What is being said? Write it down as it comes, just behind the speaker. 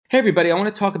Hey everybody, I want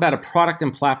to talk about a product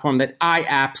and platform that I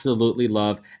absolutely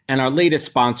love and our latest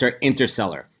sponsor,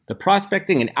 Interseller, the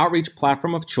prospecting and outreach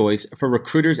platform of choice for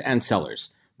recruiters and sellers.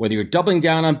 Whether you're doubling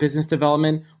down on business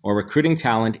development or recruiting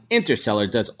talent,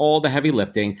 Interseller does all the heavy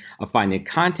lifting of finding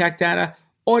contact data,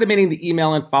 automating the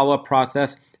email and follow-up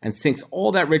process, and syncs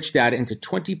all that rich data into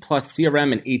 20 plus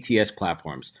CRM and ATS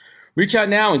platforms. Reach out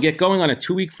now and get going on a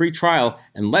 2-week free trial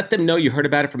and let them know you heard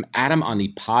about it from Adam on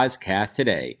the podcast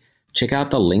today. Check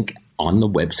out the link on the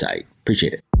website.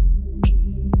 Appreciate it.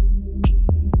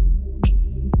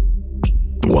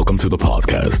 Welcome to the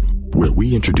podcast, where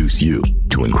we introduce you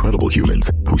to incredible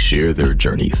humans who share their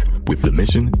journeys with the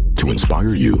mission to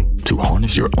inspire you to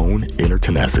harness your own inner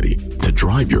tenacity to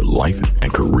drive your life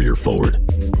and career forward.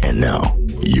 And now,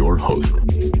 your host,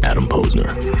 Adam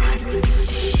Posner.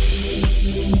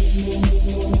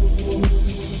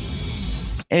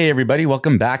 Hey, everybody.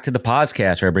 Welcome back to the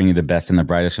podcast, where I bring you the best and the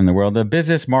brightest from the world of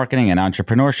business, marketing, and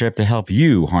entrepreneurship to help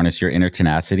you harness your inner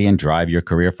tenacity and drive your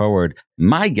career forward.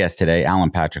 My guest today, Alan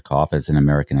Patricof, is an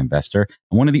American investor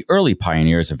and one of the early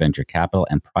pioneers of venture capital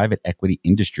and private equity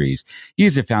industries. He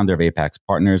is the founder of Apex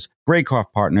Partners, Patricof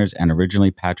Partners, and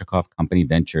originally Patricof Company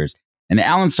Ventures. And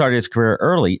Alan started his career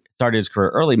early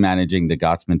managing the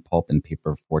Gottesman Pulp and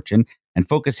Paper fortune and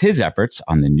focused his efforts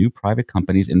on the new private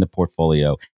companies in the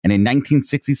portfolio. And in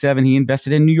 1967, he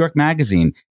invested in New York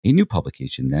Magazine, a new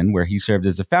publication then, where he served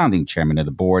as the founding chairman of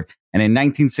the board. And in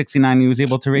 1969, he was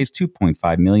able to raise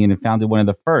 $2.5 million and founded one of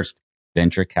the first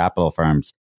venture capital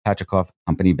firms, Patricof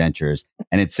Company Ventures.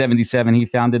 And in 1977, he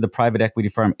founded the private equity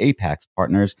firm Apex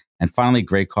Partners and finally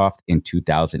Patricof in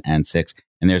 2006.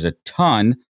 And there's a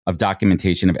ton of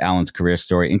documentation of Alan's career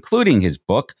story, including his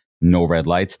book, No Red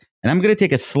Lights. And I'm going to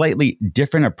take a slightly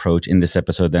different approach in this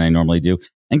episode than I normally do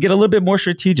and get a little bit more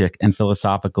strategic and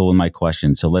philosophical in my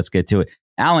questions. So let's get to it.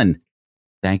 Alan,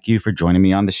 thank you for joining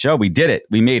me on the show. We did it.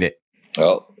 We made it.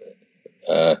 Well,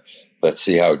 let's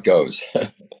see how it goes.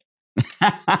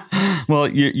 Well,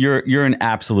 you're an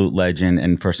absolute legend.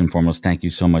 And first and foremost, thank you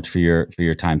so much for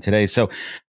your time today. So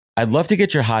I'd love to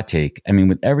get your hot take. I mean,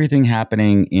 with everything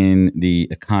happening in the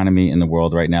economy in the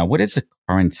world right now, what is the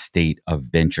current state of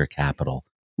venture capital?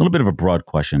 A little bit of a broad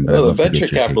question, but well, the venture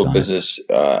capital business,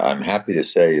 I'm happy to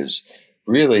say, has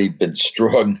really been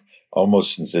strong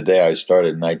almost since the day I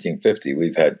started in 1950.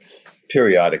 We've had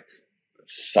periodic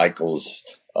cycles,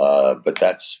 but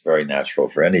that's very natural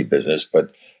for any business.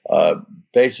 But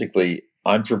basically,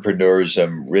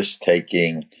 entrepreneurism,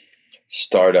 risk-taking,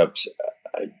 startups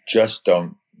just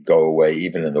don't go away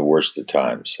even in the worst of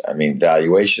times. I mean,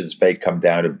 valuations may come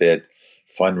down a bit,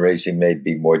 fundraising may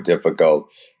be more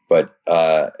difficult, but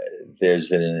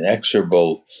there's an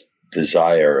inexorable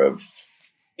desire of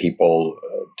people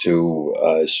to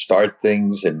start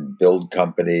things and build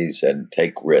companies and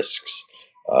take risks,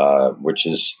 which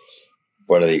is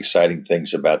one of the exciting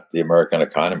things about the American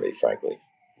economy, frankly.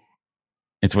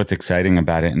 It's what's exciting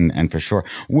about it, and for sure.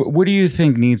 What do you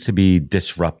think needs to be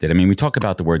disrupted? I mean, we talk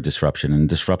about the word disruption, and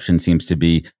disruption seems to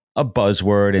be a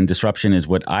buzzword, and disruption is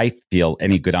what I feel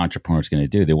any good entrepreneur is going to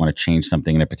do. They want to change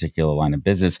something in a particular line of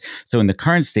business. So in the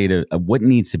current state of what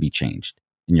needs to be changed,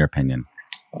 in your opinion?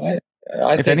 I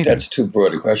think anything. That's too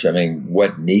broad a question. I mean,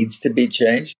 what needs to be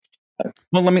changed?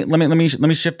 Well, let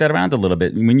me shift that around a little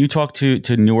bit. When you talk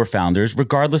to newer founders,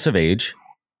 regardless of age,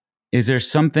 is there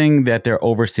something that they're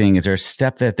overseeing? Is there a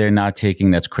step that they're not taking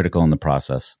that's critical in the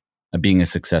process of being a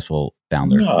successful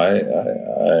founder? No,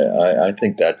 I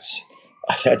think that's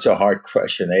a hard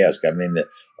question to ask. I mean,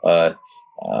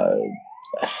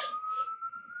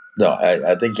 no,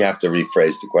 I think you have to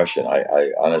rephrase the question.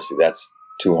 I honestly, that's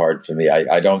too hard for me.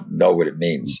 I don't know what it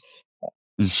means.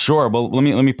 Sure. Well, let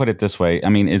me put it this way. I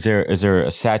mean, is there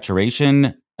a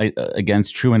saturation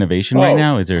against true innovation right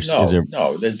now? No. As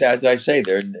I say,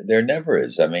 there never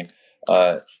is. I mean,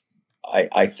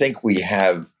 I think we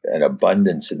have an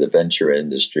abundance in the venture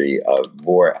industry of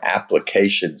more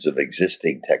applications of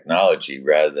existing technology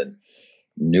rather than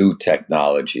new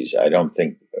technologies. I don't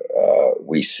think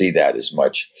we see that as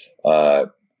much.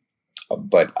 But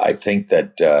I think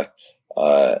that,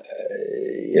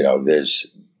 there's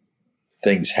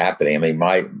things happening. I mean,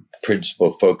 my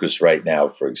principal focus right now,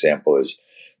 for example, is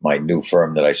my new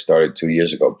firm that I started 2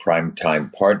 years ago,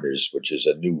 Primetime Partners, which is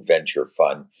a new venture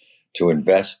fund to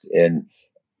invest in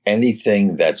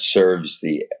anything that serves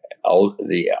the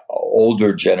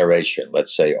older generation,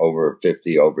 let's say over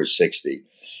 50, over 60,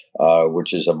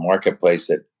 which is a marketplace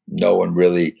that no one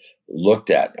really looked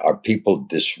at. Are people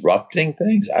disrupting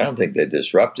things? I don't think they're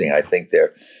disrupting. I think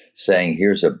they're saying,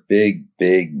 here's a big,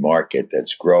 big market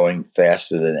that's growing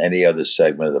faster than any other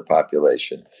segment of the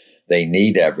population. They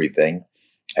need everything.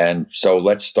 And so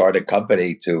let's start a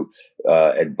company to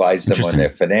advise them on their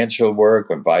financial work,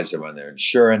 advise them on their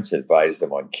insurance, advise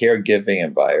them on caregiving,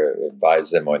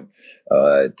 advise them on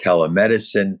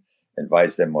telemedicine,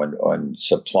 advise them on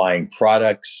supplying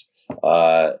products.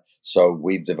 So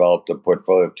we've developed a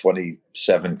portfolio of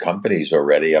 27 companies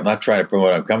already. I'm not trying to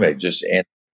promote a company, just answer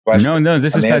your question. No,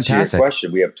 this is fantastic. Your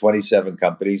question. We have 27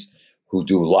 companies who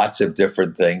do lots of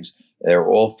different things. They're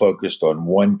all focused on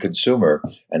one consumer,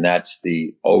 and that's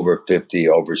the over 50,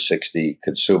 over 60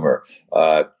 consumer.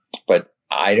 But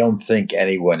I don't think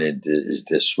anyone is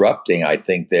disrupting. I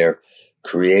think they're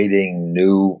creating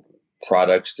new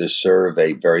products to serve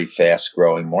a very fast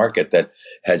growing market that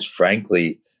has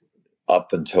frankly,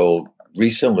 up until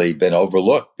recently, been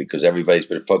overlooked because everybody's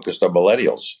been focused on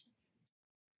millennials.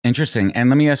 Interesting. And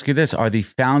let me ask you this. Are the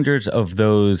founders of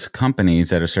those companies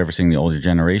that are servicing the older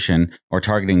generation or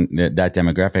targeting that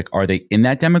demographic, are they in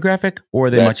that demographic or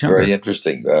are they much younger? That's very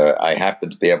interesting. I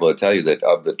happen to be able to tell you that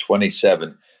of the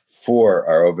 27, 4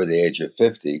 are over the age of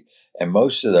 50, and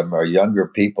most of them are younger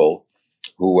people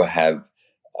who have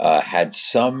had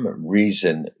some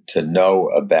reason to know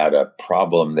about a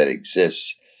problem that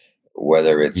exists,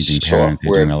 whether it's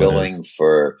software billing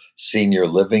for senior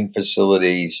living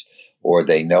facilities, or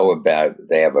they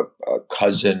have a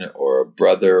cousin or a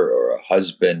brother or a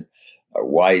husband, a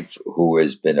wife who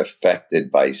has been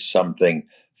affected by something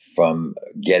from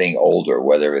getting older,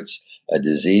 whether it's a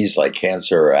disease like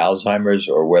cancer or Alzheimer's,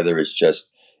 or whether it's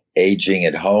just aging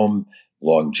at home.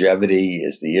 Longevity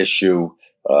is the issue,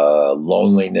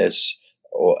 loneliness,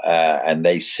 and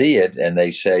they see it and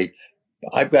they say,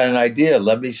 I've got an idea.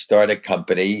 Let me start a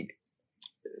company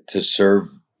to serve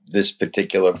this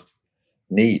particular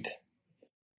need.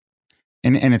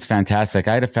 And it's fantastic.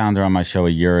 I had a founder on my show a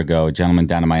year ago, a gentleman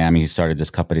down in Miami who started this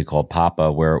company called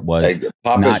Papa, where it was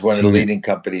Papa is one of the leading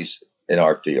companies in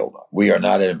our field. We are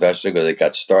not an investor because it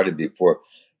got started before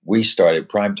we started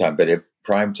Primetime. But if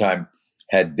Primetime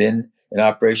had been in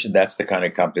operation, that's the kind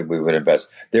of company we would invest.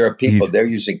 There are people, they're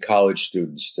using college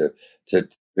students to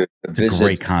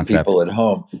visit people at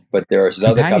home. But there is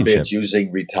another company that's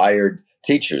using retired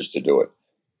teachers to do it.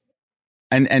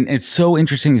 And it's so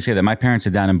interesting you say that. My parents are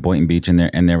down in Boynton Beach and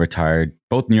they're retired,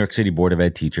 both New York City Board of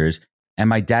Ed teachers. And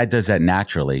my dad does that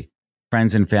naturally.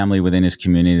 Friends and family within his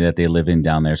community that they live in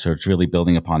down there. So it's really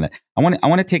building upon that. I want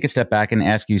to take a step back and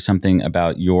ask you something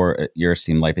about your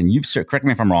esteemed life. And correct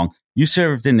me if I'm wrong, you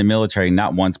served in the military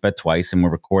not once, but twice. And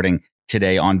we're recording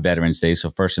today on Veterans Day. So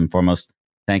first and foremost,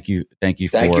 thank you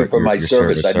for my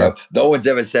service. I know no one's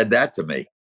ever said that to me.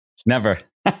 Never.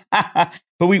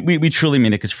 But we truly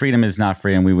mean it, because freedom is not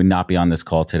free, and we would not be on this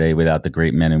call today without the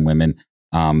great men and women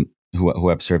who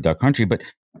have served our country. But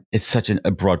it's such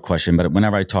a broad question. But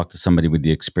whenever I talk to somebody with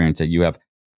the experience that you have,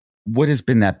 what has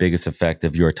been that biggest effect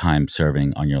of your time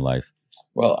serving on your life?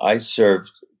 Well, I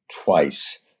served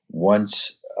twice.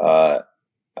 Once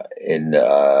in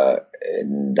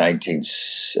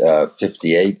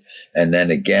 1958, and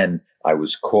then again I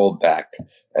was called back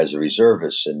as a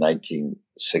reservist in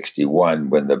 1961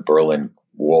 when the Berlin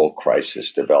Wall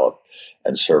crisis developed,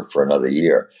 and served for another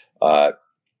year.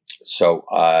 So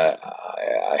I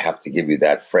have to give you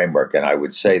that framework. And I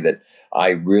would say that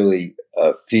I really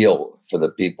feel for the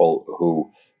people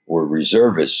who were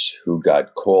reservists who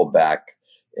got called back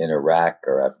in Iraq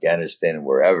or Afghanistan and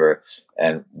wherever,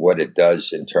 and what it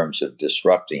does in terms of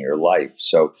disrupting your life.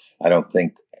 So I don't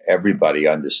think everybody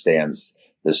understands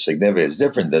the significance. It's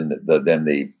different than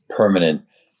the permanent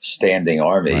standing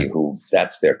army, right, who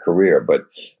that's their career. But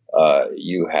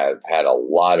you have had a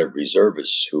lot of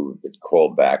reservists who've been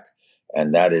called back,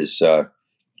 and that is,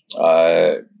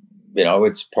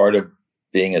 it's part of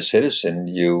being a citizen.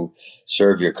 You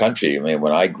serve your country. I mean,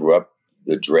 when I grew up,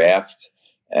 the draft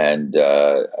and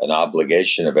an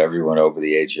obligation of everyone over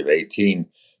the age of 18,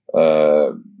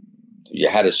 you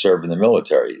had to serve in the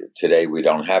military. Today, we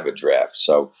don't have a draft.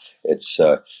 So it's,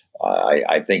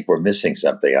 I think we're missing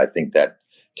something. I think that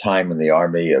time in the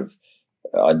Army of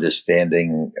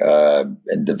understanding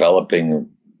and developing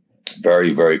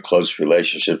very, very close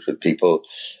relationships with people.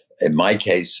 In my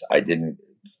case, I didn't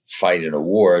fight in a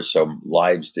war, so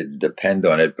lives didn't depend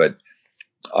on it, but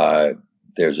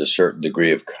there's a certain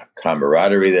degree of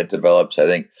camaraderie that develops. I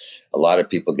think a lot of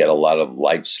people get a lot of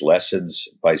life's lessons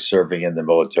by serving in the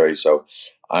military. So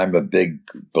I'm a big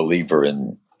believer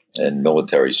in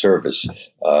military service.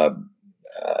 I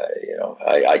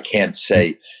can't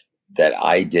say that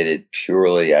I did it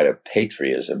purely out of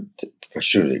patriotism.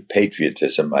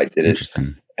 I did it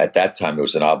at that time. It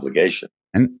was an obligation.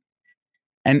 And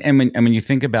when you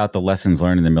think about the lessons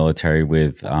learned in the military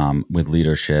with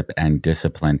leadership and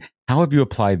discipline, how have you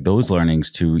applied those learnings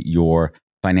to your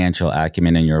financial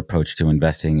acumen in your approach to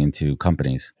investing into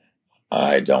companies?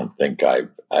 I don't think I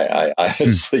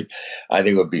honestly, I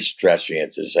think it would be stretching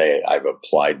it to say I've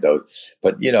applied those.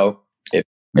 But, if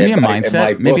Maybe a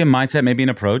mindset, maybe an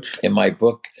approach. In my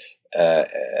book,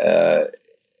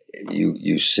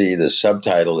 you see the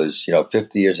subtitle is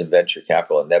 50 years in venture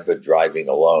capital and never driving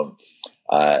alone,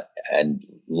 and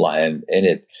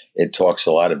in it talks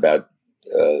a lot about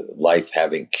life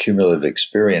having cumulative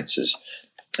experiences,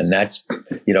 and that's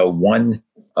one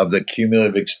of the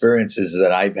cumulative experiences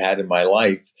that I've had in my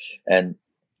life, and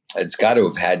it's got to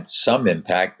have had some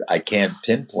impact. I can't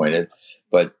pinpoint it,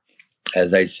 but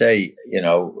as I say,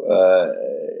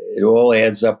 it all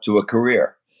adds up to a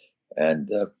career, and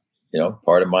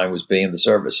part of mine was being in the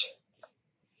service.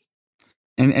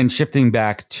 And shifting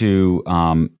back to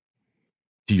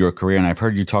your career, and I've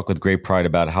heard you talk with great pride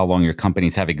about how long your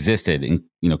companies have existed, and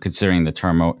considering the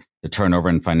turnover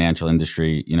in financial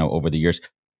industry, over the years.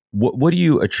 What do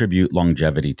you attribute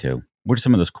longevity to? What are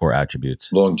some of those core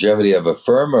attributes? Longevity of a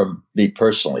firm, or me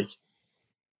personally?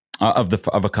 Of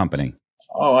a company.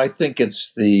 Oh, I think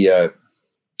it's the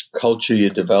culture you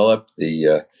develop.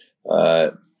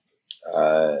 Well,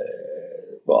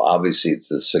 obviously, it's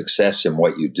the success in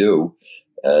what you do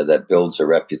that builds a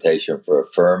reputation for a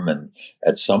firm, and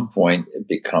at some point,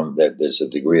 that there's a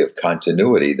degree of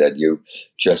continuity that you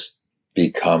just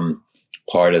become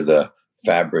part of the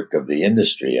fabric of the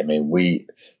industry. I mean,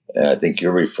 and I think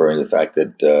you're referring to the fact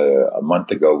that a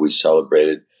month ago we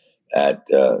celebrated at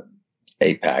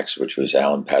Apex, which was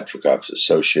Alan Patricof's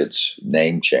associates'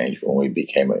 name change when we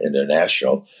became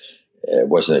international. It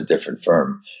wasn't a different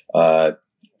firm.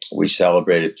 We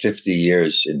celebrated 50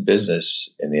 years in business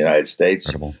in the United States.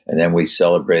 Incredible. And then we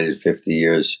celebrated 50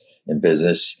 years in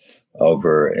business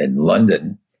over in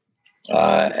London.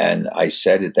 And I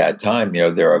said at that time,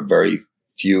 there are very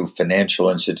few financial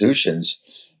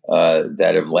institutions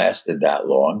that have lasted that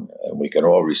long. And we can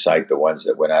all recite the ones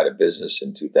that went out of business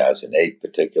in 2008,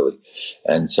 particularly.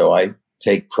 And so I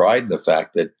take pride in the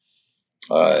fact that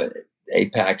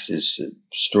Apex is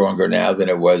stronger now than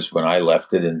it was when I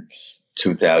left it in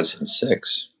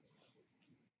 2006.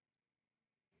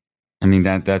 I mean,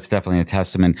 that's definitely a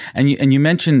testament. And you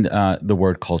mentioned the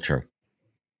word culture.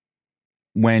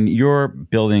 When you're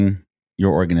building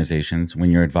your organizations, when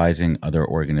you're advising other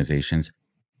organizations,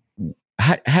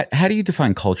 how do you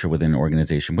define culture within an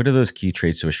organization? What are those key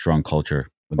traits to a strong culture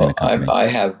within a company? I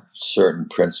have certain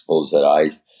principles that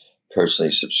I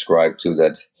personally subscribe to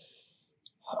that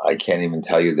I can't even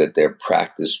tell you that they're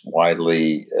practiced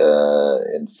widely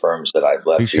in firms that I've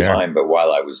left behind, but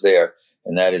while I was there,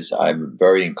 and that is I'm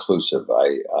very inclusive.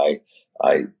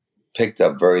 I picked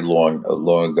up very long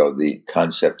ago the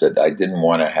concept that I didn't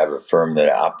want to have a firm that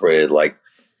operated like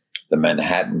the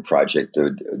Manhattan Project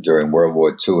during World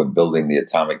War II and building the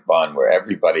atomic bomb, where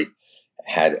everybody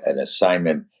had an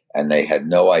assignment and they had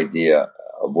no idea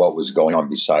of what was going on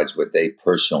besides what they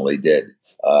personally did.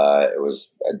 It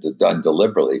was done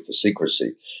deliberately for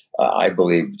secrecy. I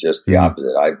believe just the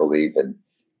opposite. I believe in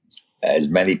as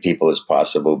many people as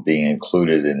possible being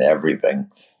included in everything,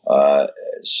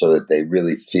 so that they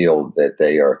really feel that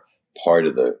they are part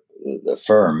of the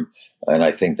firm. And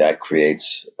I think that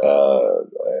creates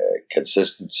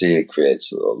consistency. It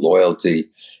creates loyalty,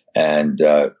 and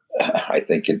I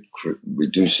think it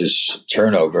reduces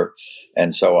turnover.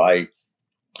 And so I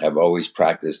have always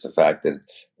practiced the fact that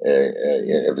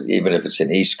even if it's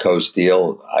an East Coast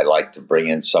deal, I like to bring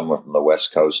in someone from the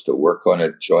West Coast to work on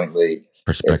it jointly.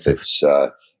 If it's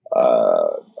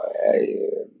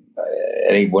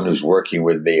anyone who's working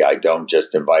with me, I don't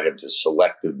just invite them to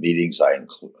selective meetings. I'm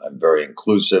very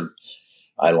inclusive.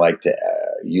 I like to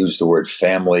use the word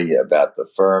family about the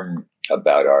firm,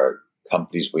 about our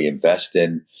companies we invest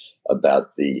in,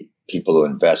 about the people who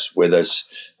invest with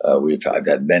us. I've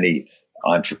had many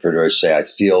entrepreneurs say, I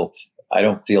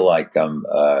don't feel like I'm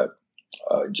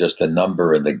just a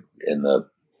number in the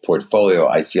portfolio.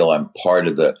 I feel I'm part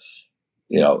of the,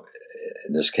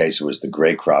 in this case, it was the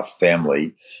Graycroft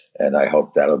family. And I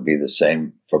hope that'll be the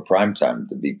same for Primetime,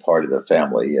 to be part of the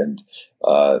family. And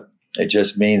it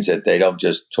just means that they don't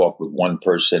just talk with one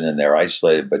person and they're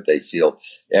isolated, but they feel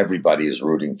everybody is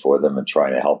rooting for them and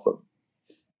trying to help them.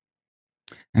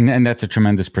 And that's a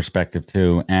tremendous perspective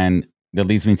too. And that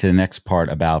leads me to the next part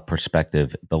about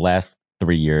perspective. The last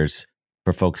 3 years,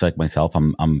 for folks like myself,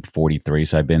 I'm 43,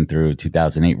 so I've been through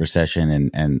 2008 recession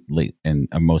and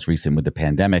most recent with the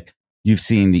pandemic. You've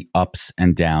seen the ups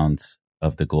and downs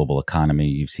of the global economy.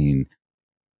 You've seen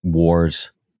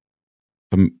wars.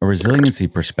 From a resiliency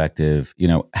perspective,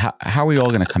 how are we all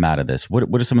going to come out of this? What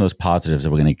are some of those positives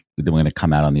that we're going to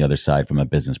come out on the other side from a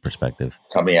business perspective?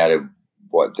 Coming out of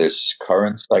what this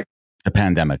current cycle? The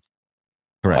pandemic.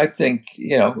 Correct. I think,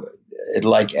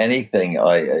 like anything,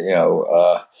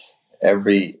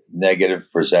 every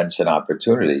negative presents an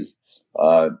opportunity.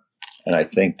 And I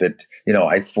think that,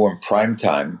 I formed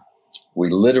Primetime. We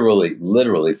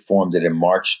literally formed it in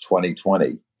March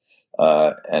 2020.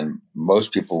 And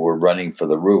most people were running for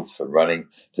the roof and running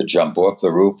to jump off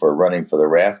the roof or running for the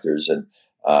rafters. And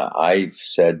I've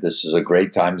said this is a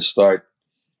great time to start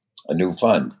a new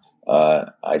fund.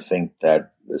 I think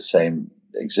that the same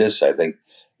exists. I think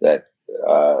that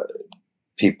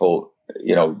people,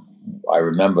 I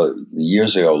remember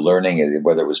years ago learning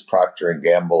whether it was Procter and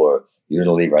Gamble or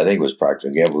Unilever, I think it was Procter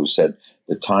and Gamble, who said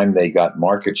the time they got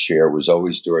market share was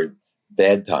always during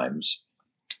bad times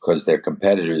because their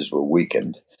competitors were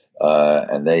weakened.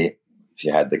 And if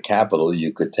you had the capital,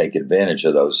 you could take advantage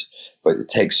of those. But it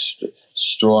takes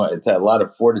it's a lot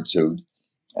of fortitude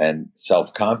and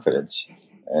self-confidence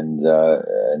and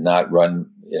not run,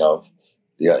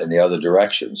 in the other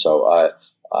direction. So I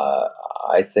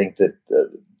think that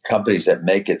the companies that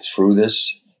make it through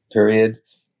this period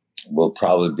will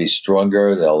probably be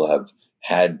stronger. They'll have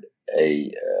had a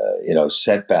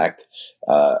setback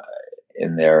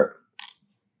in their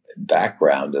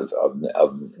background of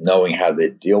knowing how they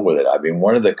deal with it. I mean,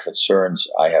 one of the concerns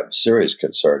I have, serious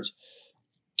concerns,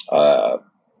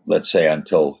 let's say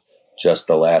until just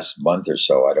the last month or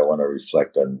so, I don't want to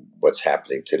reflect on what's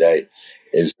happening today,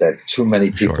 is that too many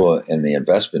people in the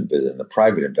investment business, in the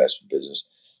private investment business,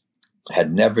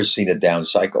 had never seen a down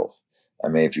cycle. I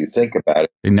mean, if you think about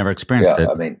it, they never experienced it.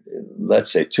 I mean,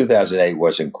 let's say 2008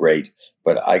 wasn't great,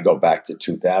 but I go back to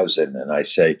 2000 and I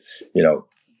say,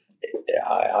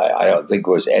 I don't think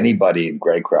there was anybody in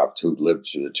Greycroft who lived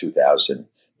through the 2000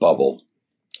 bubble.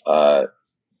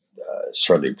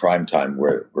 Certainly Primetime,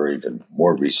 we're even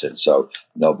more recent, so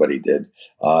nobody did.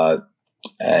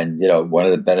 And, one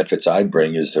of the benefits I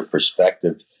bring is the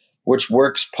perspective, which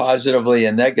works positively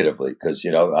and negatively, because,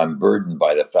 I'm burdened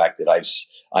by the fact that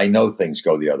I know things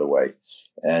go the other way.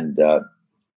 And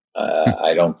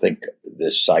I don't think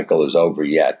this cycle is over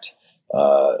yet.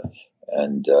 You've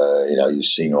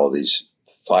seen all these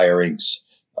firings.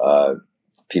 But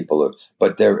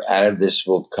out of this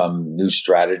will come new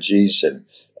strategies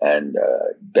and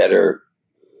better,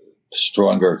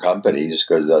 stronger companies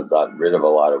because they've gotten rid of a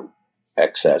lot of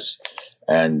excess.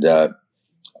 And,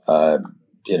 I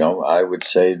would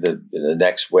say that the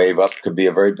next wave up could be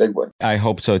a very big one. I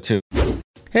hope so too.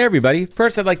 Hey everybody,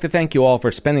 first I'd like to thank you all for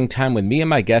spending time with me and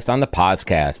my guest on the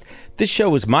podcast. This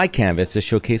show is my canvas to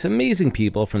showcase amazing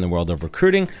people from the world of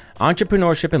recruiting,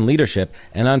 entrepreneurship, and leadership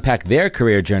and unpack their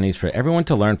career journeys for everyone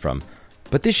to learn from.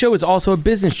 But this show is also a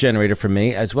business generator for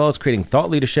me, as well as creating thought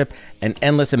leadership and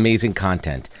endless amazing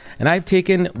content. And I've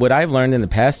taken what I've learned in the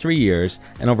past 3 years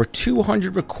and over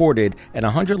 200 recorded and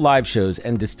 100 live shows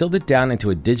and distilled it down into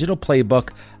a digital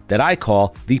playbook that I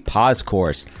call the Pause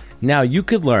Course. Now you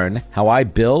could learn how I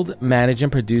build, manage,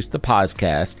 and produce the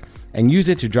podcast and use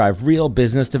it to drive real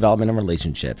business development and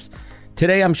relationships.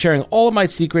 Today, I'm sharing all of my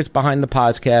secrets behind the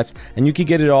podcast, and you can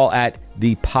get it all at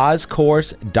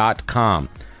thepausecourse.com.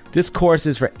 This course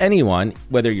is for anyone,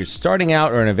 whether you're starting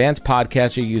out or an advanced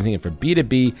podcaster using it for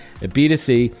B2B and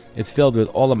B2C. It's filled with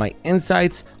all of my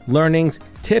insights, learnings,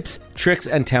 tips, tricks,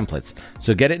 and templates.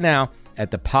 So get it now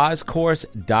at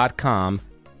thepausecourse.com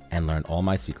and learn all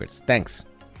my secrets. Thanks.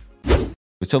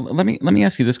 So let me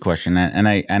ask you this question,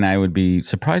 and I would be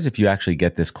surprised if you actually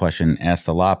get this question asked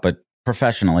a lot, but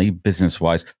professionally,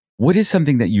 business-wise, what is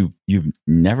something that you've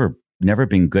never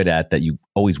been good at that you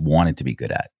always wanted to be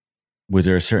good at? Was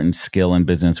there a certain skill in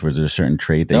business? Was there a certain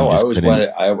trait that you just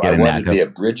couldn't I wanted to be a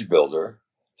bridge builder,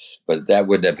 but that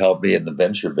wouldn't have helped me in the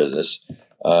venture business.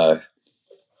 I'm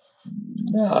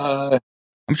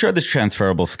sure there's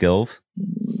transferable skills.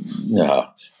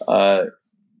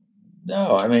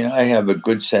 No, I mean, I have a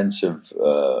good sense of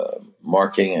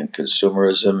marketing and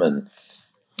consumerism, and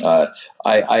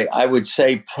I would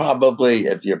say probably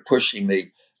if you're pushing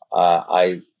me,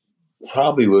 I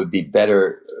probably would be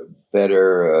better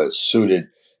suited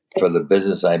for the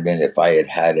business I'm in if I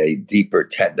had a deeper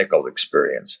technical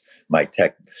experience. My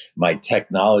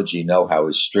technology know-how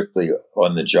is strictly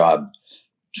on the job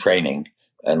training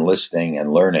and listening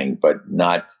and learning, but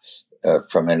not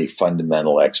from any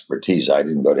fundamental expertise. I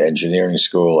didn't go to engineering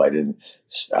school. At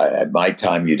my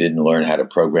time, you didn't learn how to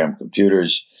program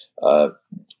computers.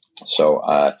 So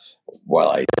while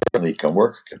I certainly can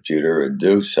work a computer and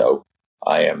do so,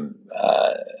 I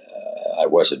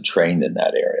wasn't trained in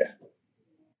that area.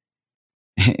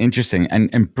 Interesting.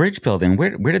 And bridge building,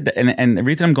 where did that, and the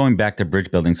reason I'm going back to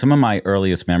bridge building, some of my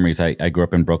earliest memories, I grew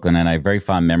up in Brooklyn and I have very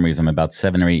fond memories. I'm about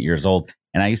 7 or 8 years old.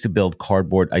 And I used to build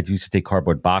cardboard. I used to take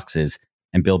cardboard boxes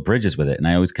and build bridges with it. And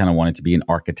I always kind of wanted to be an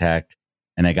architect.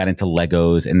 And I got into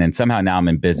Legos. And then somehow now I'm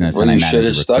in business. Well, and I you should manage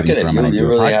have a stuck in recruiting it. firm and I You do a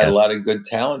really had a podcast. lot of good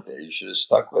talent there. You should have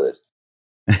stuck with it.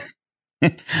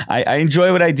 I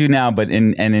enjoy what I do now, but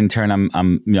in turn,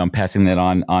 I'm passing that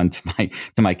on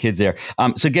to my kids there.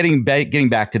 So getting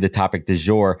back to the topic du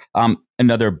jour,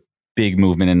 another big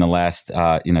movement in the last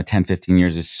 10, 15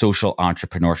 years is social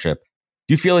entrepreneurship.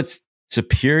 Do you feel it's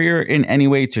superior in any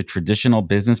way to traditional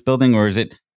business building, or is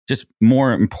it just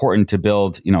more important to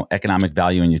build economic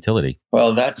value and utility?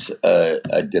 Well, that's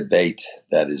a debate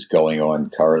that is going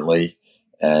on currently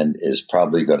and is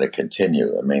probably going to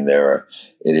continue. I mean, it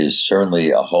is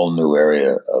certainly a whole new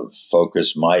area of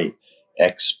focus. My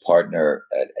ex-partner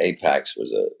at Apex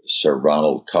was a Sir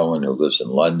Ronald Cohen, who lives in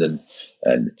London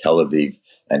and Tel Aviv.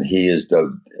 And he is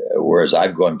whereas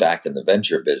I've gone back in the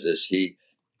venture business, he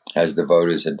has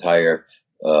devoted his entire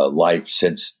life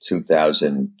since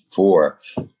 2004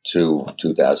 to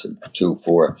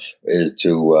 2004 is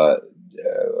to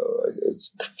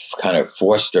kind of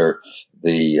foster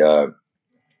the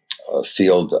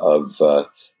field of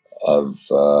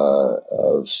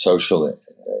social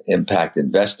impact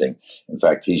investing. In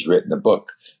fact, he's written a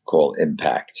book called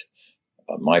Impact.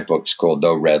 My book's called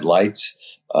No Red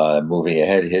Lights. Moving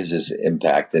Ahead, his is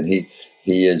Impact, and he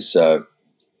is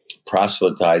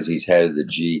proselytized. He's head of the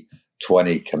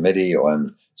G20 Committee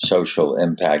on Social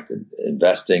Impact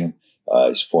Investing.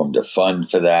 He's formed a fund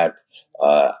for that.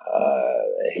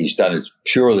 He's done it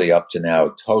purely up to now,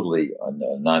 totally on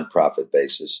a nonprofit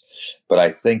basis. But I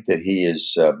think that he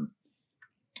is.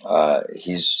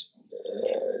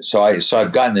 So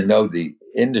I've gotten to know the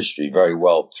industry very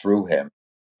well through him,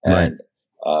 and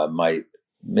my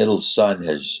middle son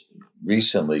has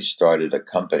recently started a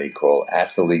company called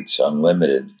Athletes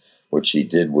Unlimited, which he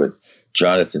did with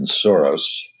Jonathan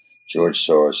Soros, George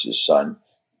Soros' son,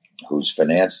 who's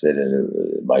financed it.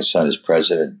 And my son is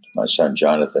president. My son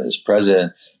Jonathan is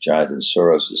president. Jonathan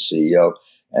Soros is CEO.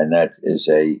 And that is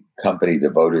a company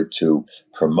devoted to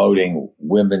promoting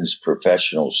women's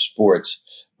professional sports.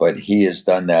 But he has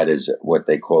done that as what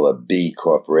they call a B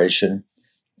corporation.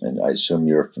 And I assume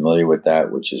you're familiar with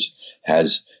that, which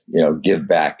has give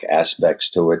back aspects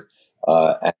to it.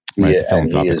 And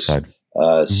he has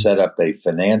set up a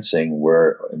financing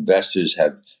where investors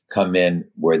have come in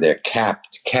where they're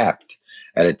capped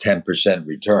at a 10%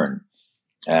 return,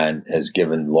 and has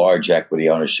given large equity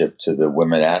ownership to the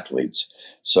women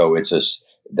athletes. So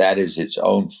that is its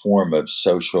own form of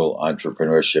social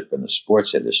entrepreneurship in the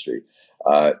sports industry.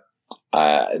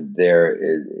 There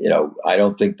is, I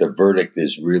don't think the verdict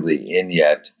is really in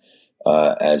yet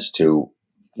as to,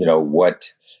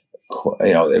 what,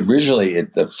 originally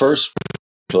the first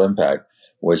social impact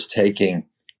was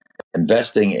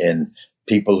investing in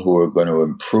people who are going to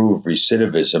improve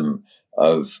recidivism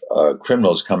of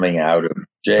criminals coming out of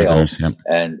jail,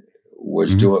 and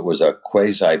was a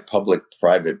quasi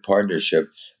public-private partnership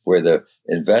where the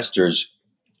investors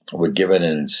were given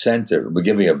an incentive, were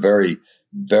giving a very,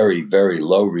 very, very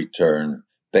low return,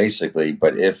 basically.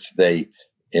 But if they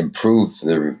improved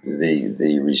the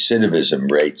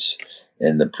recidivism rates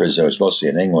in the prison, it was mostly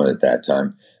in England at that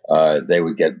time, they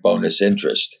would get bonus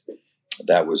interest.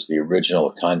 That was the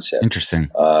original concept. Interesting.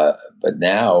 But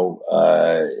now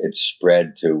it's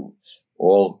spread to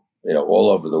all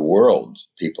over the world.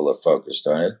 People are focused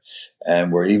on it.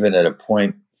 And we're even at a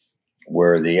point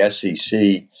where the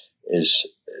SEC is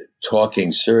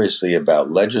talking seriously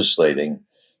about legislating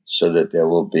so that there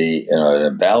will be, in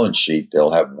a balance sheet,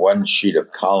 they'll have one sheet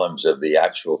of columns of the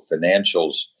actual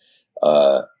financials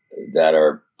that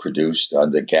are produced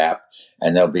under GAAP,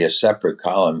 and there'll be a separate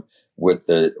column with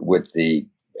the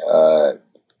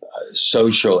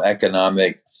social,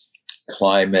 economic,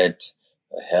 climate,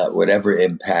 whatever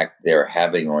impact they're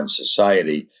having on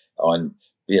society, on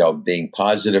being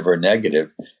positive or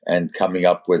negative, and coming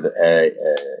up with a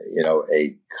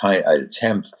kind of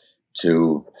attempt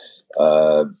to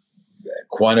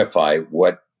quantify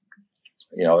what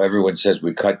everyone says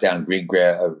we cut down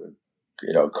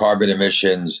carbon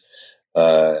emissions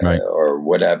or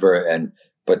whatever,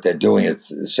 but they're doing it at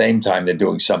the same time. They're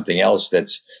doing something else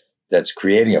that's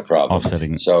creating a problem.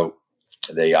 Offsetting. So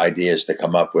the idea is to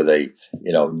come up with a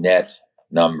net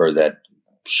number that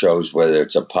shows whether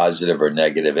it's a positive or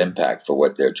negative impact for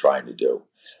what they're trying to do.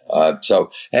 So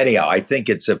anyhow, I think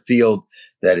it's a field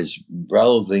that is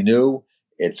relatively new.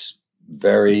 It's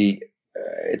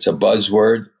it's a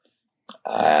buzzword.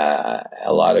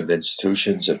 A lot of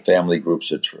institutions and family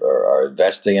groups are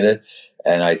investing in it,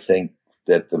 and I think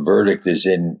that the verdict is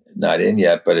not in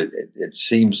yet, but it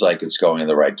seems like it's going in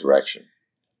the right direction.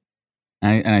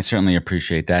 And I certainly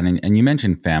appreciate that. And you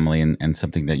mentioned family and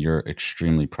something that you're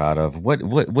extremely proud of.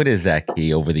 What is that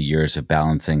key over the years of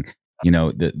balancing,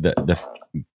 the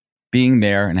being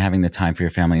there and having the time for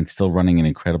your family and still running an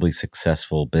incredibly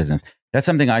successful business? That's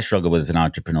something I struggle with as an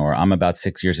entrepreneur. I'm about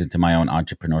 6 years into my own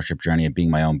entrepreneurship journey of being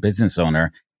my own business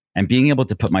owner and being able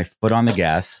to put my foot on the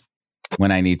gas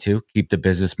when I need to, keep the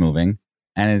business moving.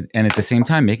 And at the same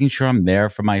time, making sure I'm there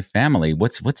for my family.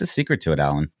 What's the secret to it,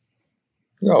 Alan?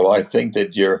 I think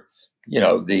that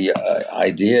the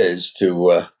idea is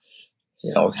to,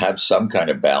 have some kind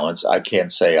of balance. I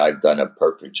can't say I've done a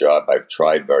perfect job. I've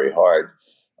tried very hard.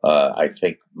 I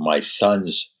think my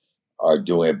sons are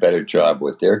doing a better job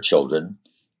with their children.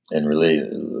 And really,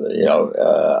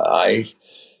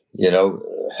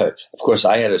 of course,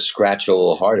 I had to scratch a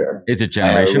little harder. Is it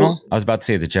generational? I was about to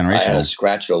say, is it generational? I had to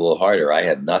scratch a little harder. I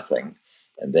had nothing.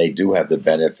 And they do have the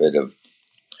benefit of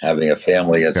having a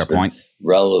family that's been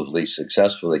relatively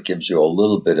successful. It gives you a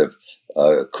little bit of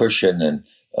cushion and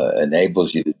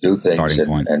enables you to do things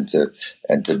and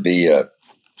to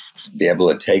be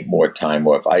able to take more time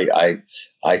off.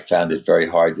 I found it very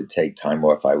hard to take time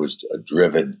off. I was a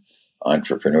driven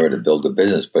entrepreneur to build a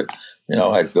business, but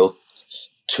I built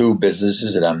 2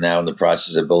 businesses and I'm now in the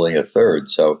process of building a third.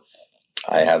 So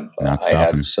I have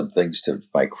some things to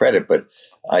my credit, but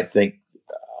I think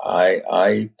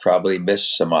I probably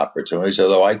missed some opportunities,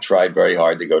 although I tried very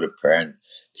hard to go to Parent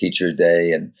Teacher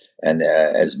Day and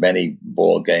as many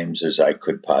ball games as I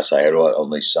could possibly. I had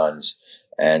only sons.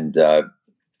 And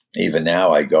even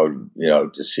now I go,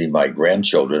 to see my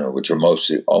grandchildren, which are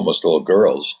almost all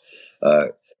girls,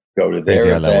 go to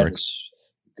their events,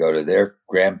 go to their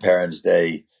grandparents'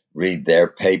 day, read their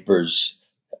papers,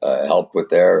 help with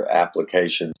their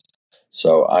applications.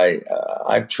 So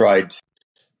I've tried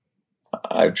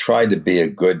to be a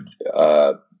good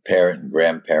parent and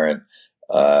grandparent,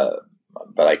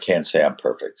 but I can't say I'm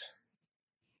perfect.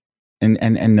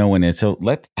 And no one is. So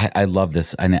I love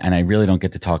this, and I really don't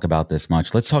get to talk about this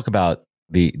much. Let's talk about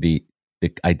the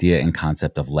idea and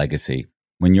concept of legacy.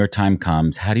 When your time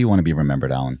comes, how do you want to be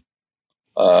remembered, Alan?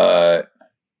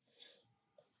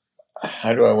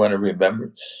 How do I want to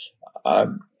remember?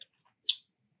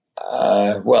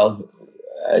 Well,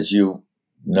 as you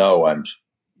know, I'm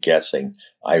guessing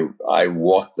I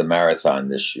walked the marathon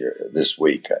this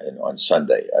week on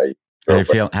Sunday. How you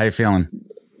feeling?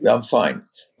 I'm fine.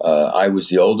 I was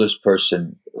the oldest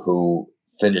person who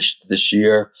finished this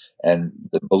year, and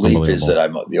the belief is that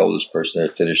I'm the oldest person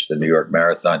that finished the New York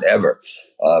Marathon ever.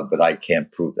 But I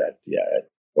can't prove that yet.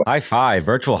 High five,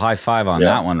 virtual high five on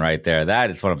that one right there. That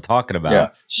is what I'm talking about. Yeah.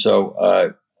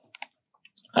 So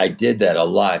I did that a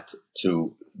lot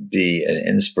to be an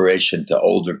inspiration to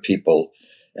older people.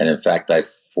 And in fact, I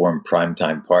formed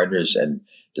Primetime Partners and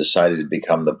decided to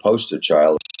become the poster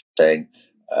child, saying,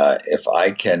 if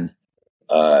I can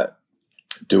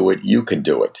do it, you can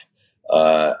do it.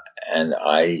 And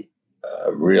I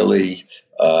really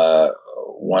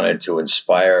wanted to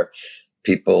inspire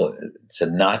people to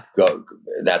not go.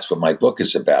 That's what my book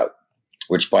is about,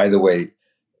 which, by the way,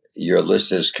 your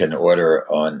listeners can order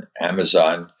on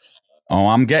Amazon. Oh,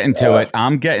 I'm getting to it.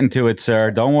 I'm getting to it,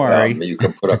 sir. Don't worry. You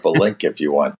can put up a link if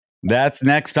you want. That's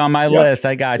next on my list.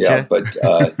 I got you. Yeah, but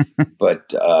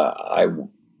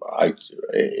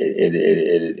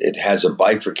it has a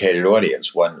bifurcated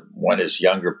audience. One is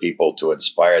younger people to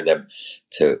inspire them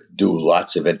to do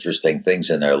lots of interesting things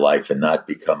in their life and not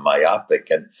become myopic.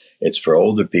 And it's for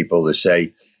older people to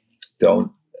say,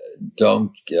 don't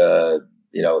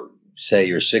say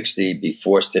you're 60, be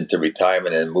forced into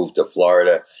retirement and move to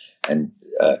Florida and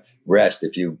rest.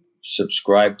 If you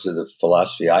subscribe to the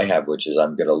philosophy I have, which is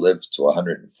I'm going to live to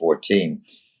 114,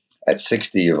 at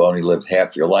 60, you've only lived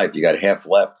half your life. You got half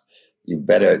left. You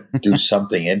better do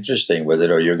something interesting with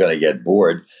it or you're going to get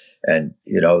bored. And,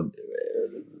 they're going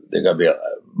to be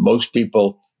most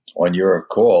people on your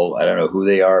call. I don't know who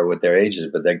they are, what their age is,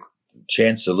 but the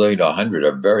chance of living to 100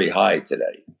 are very high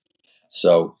today.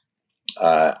 So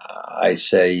I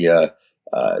say,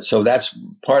 so that's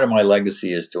part of my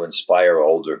legacy is to inspire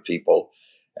older people.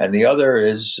 And the other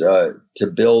is to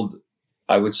build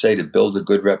a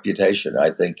good reputation.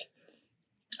 I think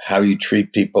how you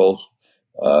treat people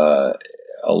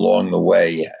along the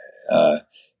way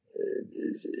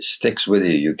sticks with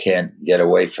you. You can't get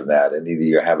away from that. And either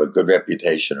you have a good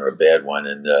reputation or a bad one.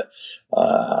 And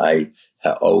I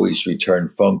always return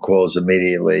phone calls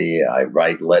immediately. I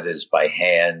write letters by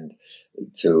hand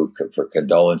for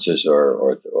condolences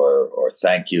or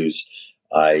thank yous.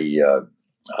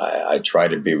 I try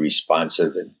to be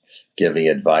responsive and giving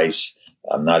advice.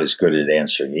 I'm not as good at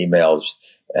answering emails.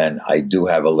 and I do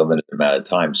have a limited amount of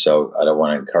time. So I don't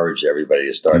want to encourage everybody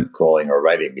to start calling or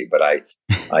writing me, but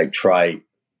I try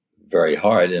very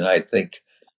hard. And I think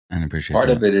I appreciate part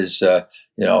that. of it is,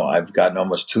 I've gotten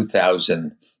almost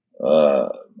 2,000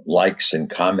 likes and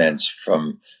comments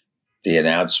from the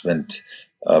announcement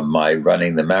of my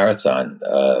running the marathon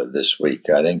this week.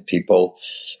 I think it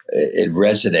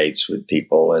resonates with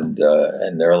people, and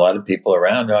there are a lot of people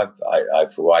around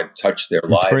who I've touched their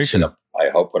lives in I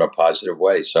hope in a positive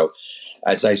way. So,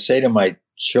 as I say to my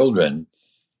children,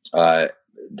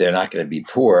 they're not going to be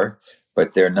poor,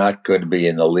 but they're not going to be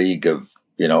in the league of,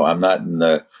 I'm not in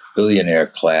the billionaire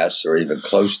class or even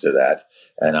close to that,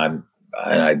 and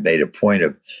I made a point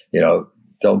of,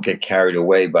 don't get carried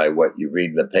away by what you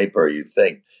read in the paper or you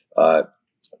think. But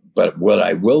what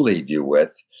I will leave you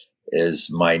with is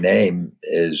my name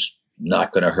is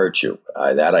not going to hurt you.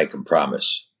 That I can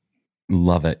promise.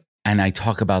 Love it. And I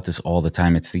talk about this all the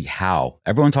time. It's the how.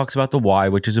 Everyone talks about the why,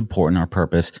 which is important, our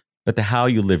purpose, but the how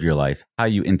you live your life, how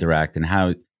you interact, and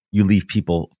how you leave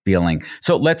people feeling.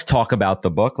 So let's talk about the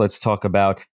book. Let's talk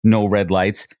about No Red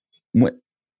Lights.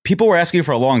 People were asking you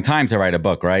for a long time to write a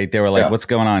book, right? They were like, what's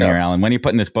going on here, Alan? When are you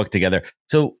putting this book together?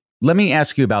 So let me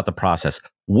ask you about the process.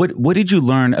 What did you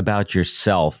learn about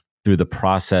yourself through the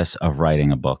process of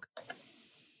writing a book?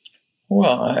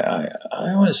 Well,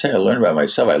 I want to say I learned about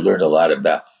myself. I learned a lot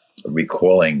about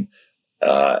recalling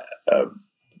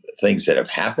things that have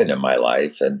happened in my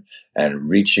life and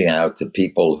reaching out to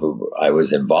people who I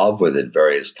was involved with at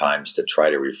various times to try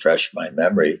to refresh my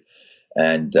memory.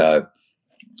 And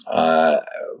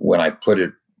when I put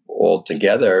it all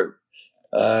together,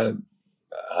 I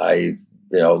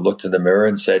looked in the mirror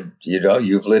and said,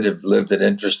 you've lived an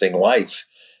interesting life,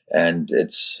 and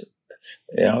it's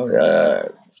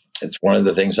one of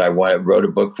the things I wrote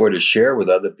a book for, to share with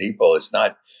other people. It's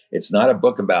not a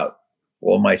book about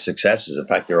all my successes. In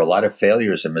fact, there are a lot of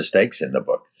failures and mistakes in the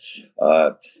book.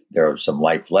 There are some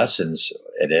life lessons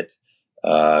in it,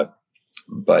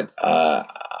 but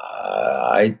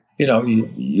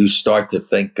you start to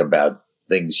think about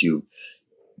things you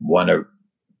want to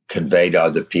convey to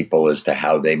other people as to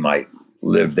how they might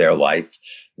live their life,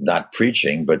 not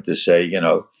preaching, but to say,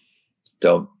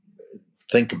 don't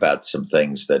think about some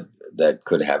things that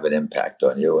could have an impact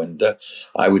on you. And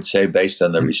I would say, based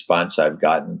on the response I've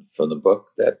gotten from the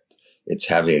book, that it's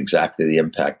having exactly the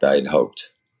impact I had hoped.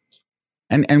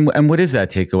 And what is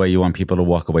that takeaway you want people to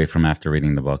walk away from after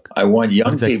reading the book? I want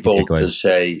young people to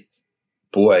say,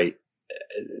 boy,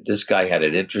 this guy had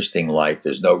an interesting life.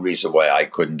 There's no reason why I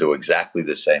couldn't do exactly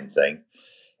the same thing.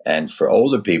 And for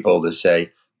older people to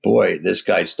say, boy, this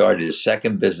guy started his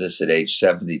second business at age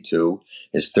 72,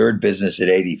 his third business at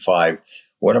 85.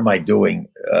 What am I doing?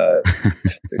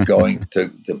 Going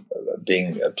to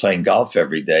playing golf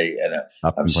every day, and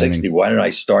I'm 60. Why don't I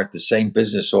start the same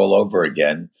business all over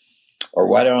again? Or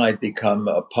why don't I become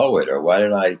a poet? Or why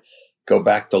don't I go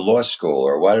back to law school?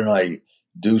 Or why don't I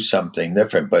do something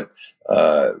different? But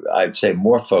I'd say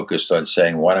more focused on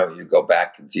saying, why don't you go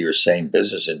back into your same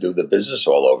business and do the business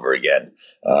all over again?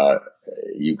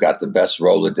 You got the best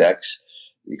Rolodex,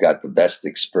 you got the best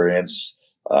experience,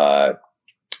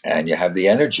 and you have the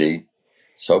energy.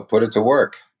 So put it to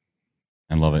work.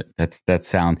 I love it. That's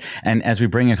sound. And as we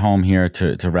bring it home here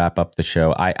to wrap up the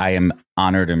show, I am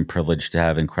honored and privileged to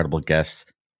have incredible guests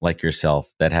like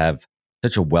yourself that have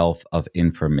such a wealth of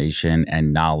information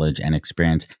and knowledge and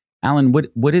experience. Alan,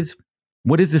 what is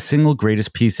the single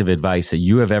greatest piece of advice that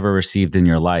you have ever received in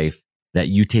your life that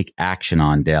you take action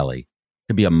on daily? It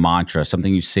could be a mantra,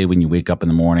 something you say when you wake up in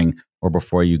the morning or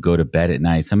before you go to bed at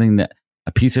night,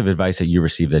 a piece of advice that you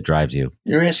receive that drives you.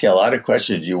 You're asking a lot of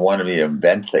questions. You want me to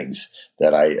invent things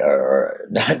that are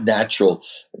not natural.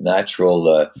 That's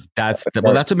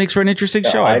what makes for an interesting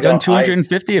show. I've done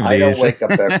 250 of these. I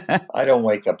don't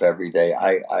wake up every day.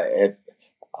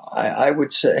 I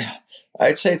would say,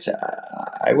 I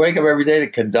wake up every day to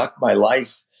conduct my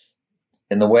life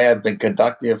in the way I've been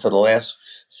conducting it for the last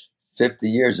 50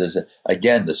 years.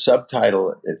 Again, the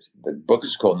subtitle, the book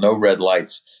is called No Red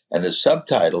Lights, and the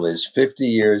subtitle is 50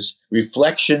 Years,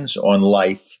 Reflections on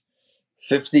Life,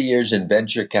 50 Years in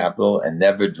Venture Capital and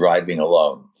Never Driving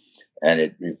Alone. And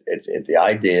the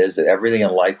idea is that everything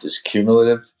in life is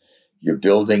cumulative. You're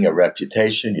building a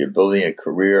reputation, you're building a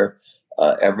career,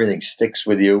 everything sticks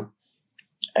with you.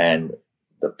 And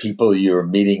the people you're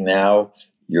meeting now,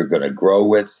 you're going to grow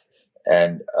with,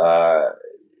 and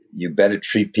you better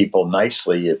treat people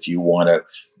nicely if you want to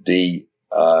be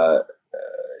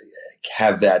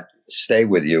have that stay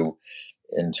with you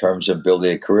in terms of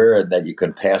building a career, and that you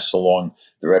can pass along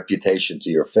the reputation to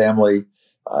your family.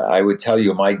 I would tell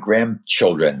you, my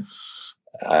grandchildren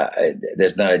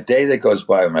there's not a day that goes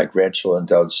by when my grandchildren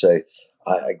don't say,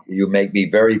 you make me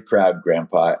very proud,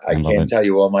 Grandpa. I can't tell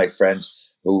you all my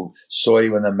friends who saw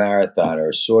you in the marathon,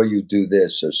 or saw you do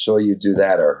this, or saw you do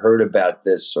that, or heard about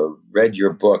this, or read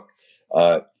your book.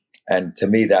 And to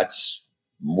me, that's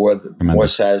more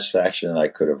satisfaction than I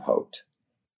could have hoped.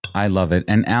 I love it.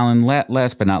 And Alan,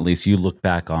 last but not least, you look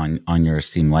back on your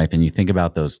esteemed life and you think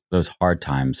about those hard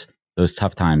times, those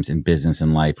tough times in business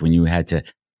and life, when you had to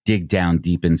dig down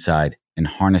deep inside and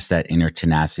harness that inner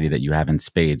tenacity that you have in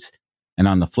spades. And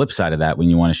on the flip side of that, when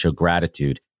you want to show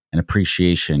gratitude and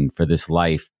appreciation for this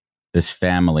life, this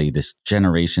family, this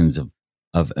generations of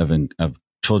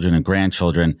children and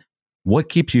grandchildren, what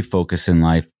keeps you focused in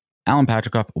life? Alan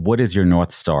Patricof, what is your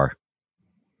North Star?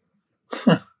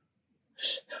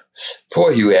 Boy,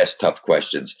 you ask tough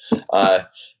questions. I'd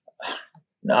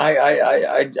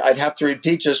have to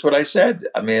repeat just what I said.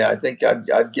 I mean, I think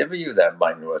I've given you that,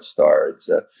 my North Star.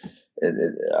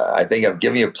 I think I've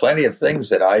given you plenty of things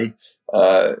that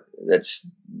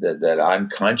that I'm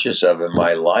conscious of in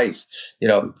my life.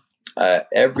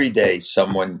 Every day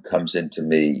someone comes into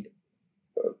me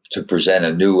to present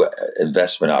a new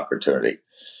investment opportunity,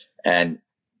 and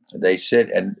they sit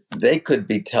and they could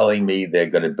be telling me they're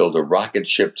going to build a rocket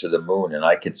ship to the moon. And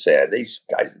I could say, these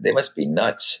guys, they must be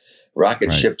nuts.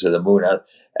 Rocket ship to the moon.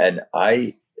 And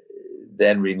I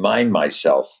then remind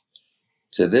myself,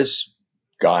 to this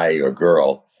guy or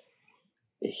girl,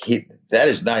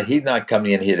 he's not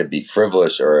coming in here to be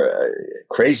frivolous or a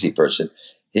crazy person.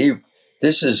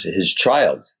 This is his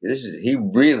child. He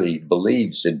really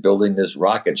believes in building this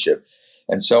rocket ship.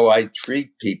 And so I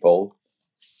treat people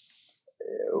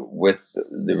with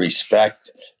the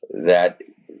respect that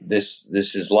this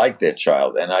is like their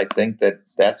child. And I think that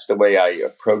that's the way I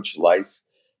approach life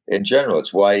in general.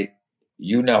 It's why,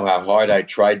 how hard I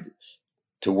tried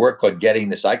to work on getting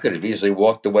this. I could have easily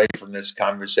walked away from this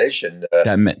conversation.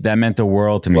 That meant the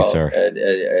world to me, sir.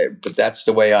 But that's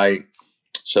the way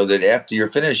so that after you're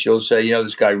finished, you'll say,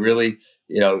 this guy really,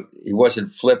 he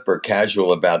wasn't flip or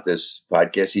casual about this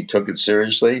podcast. He took it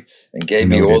seriously and gave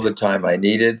me all the time I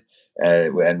needed.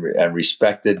 And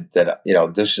respected that,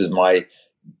 this is my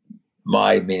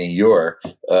meaning your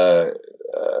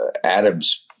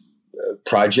Adam's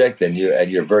project, and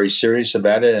you're very serious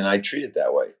about it, and I treat it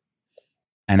that way.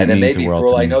 And then maybe for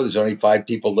all I know, there's only 5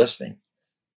 people listening.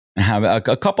 A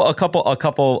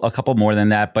couple more than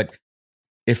that. But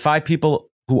if 5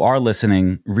 people who are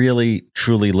listening really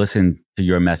truly listen to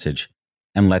your message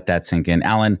and let that sink in,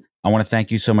 Alan, I want to thank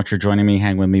you so much for joining me.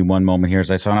 Hang with me one moment here as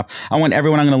I sign off. I want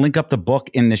everyone, I'm going to link up the book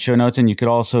in the show notes, and you could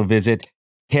also visit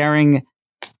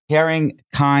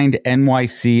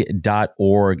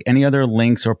caringkindnyc.org. Any other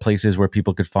links or places where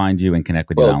people could find you and connect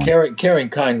with you, Alan? Caring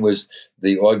Kind was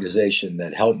the organization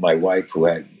that helped my wife, who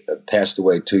had passed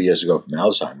away 2 years ago from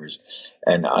Alzheimer's.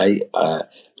 And I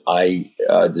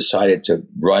decided to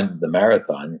run the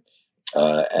marathon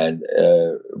and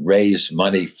raise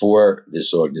money for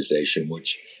this organization,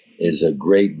 which is a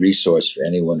great resource for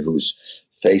anyone who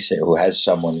has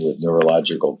someone with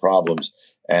neurological problems.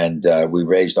 And we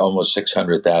raised almost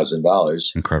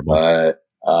 $600,000. Incredible.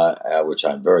 Which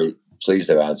I'm very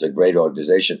pleased about. It's a great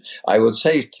organization. I would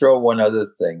say, throw one other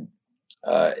thing,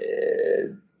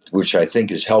 which I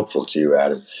think is helpful to you,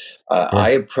 Adam.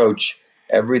 I approach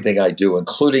everything I do,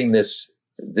 including this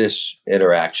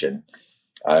interaction.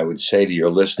 I would say to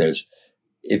your listeners,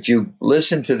 if you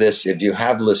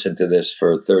have listened to this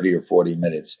for 30 or 40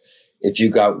 minutes, if you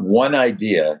got one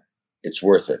idea, it's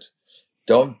worth it.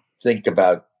 Don't think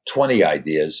about 20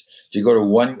 ideas. If you go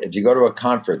to a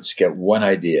conference, get one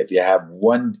idea. If you have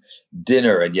one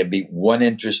dinner and you meet one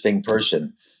interesting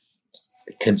person,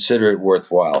 consider it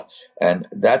worthwhile. And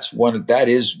that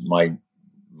is my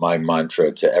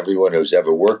mantra to everyone who's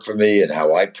ever worked for me, and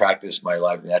how I practice my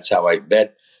life. And that's how I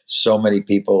met so many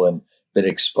people and been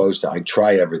exposed to. I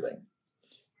try everything.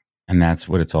 And that's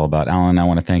what it's all about. Alan, I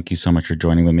want to thank you so much for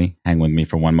joining with me. Hang with me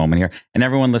for one moment here. And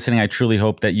everyone listening, I truly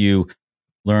hope that you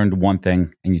learned one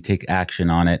thing and you take action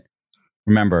on it.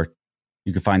 Remember,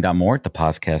 you can find out more at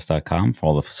thepodcast.com for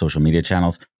all the social media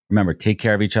channels. Remember, take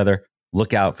care of each other,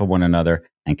 look out for one another,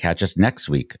 and catch us next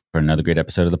week for another great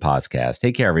episode of the podcast.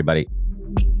 Take care, everybody.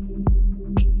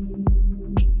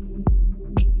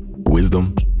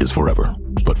 Wisdom is forever,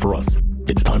 but for us,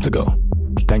 it's time to go.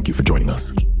 Thank you for joining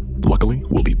us. Luckily,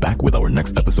 we'll be back with our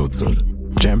next episode soon,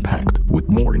 jam-packed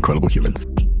with more incredible humans.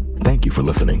 Thank you for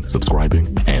listening,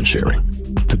 subscribing, and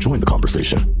sharing. To join the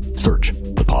conversation, search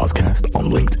The Podcast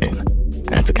on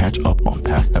LinkedIn. And to catch up on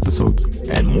past episodes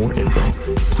and more info,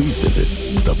 please visit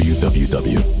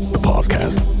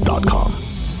www.thepodcast.com.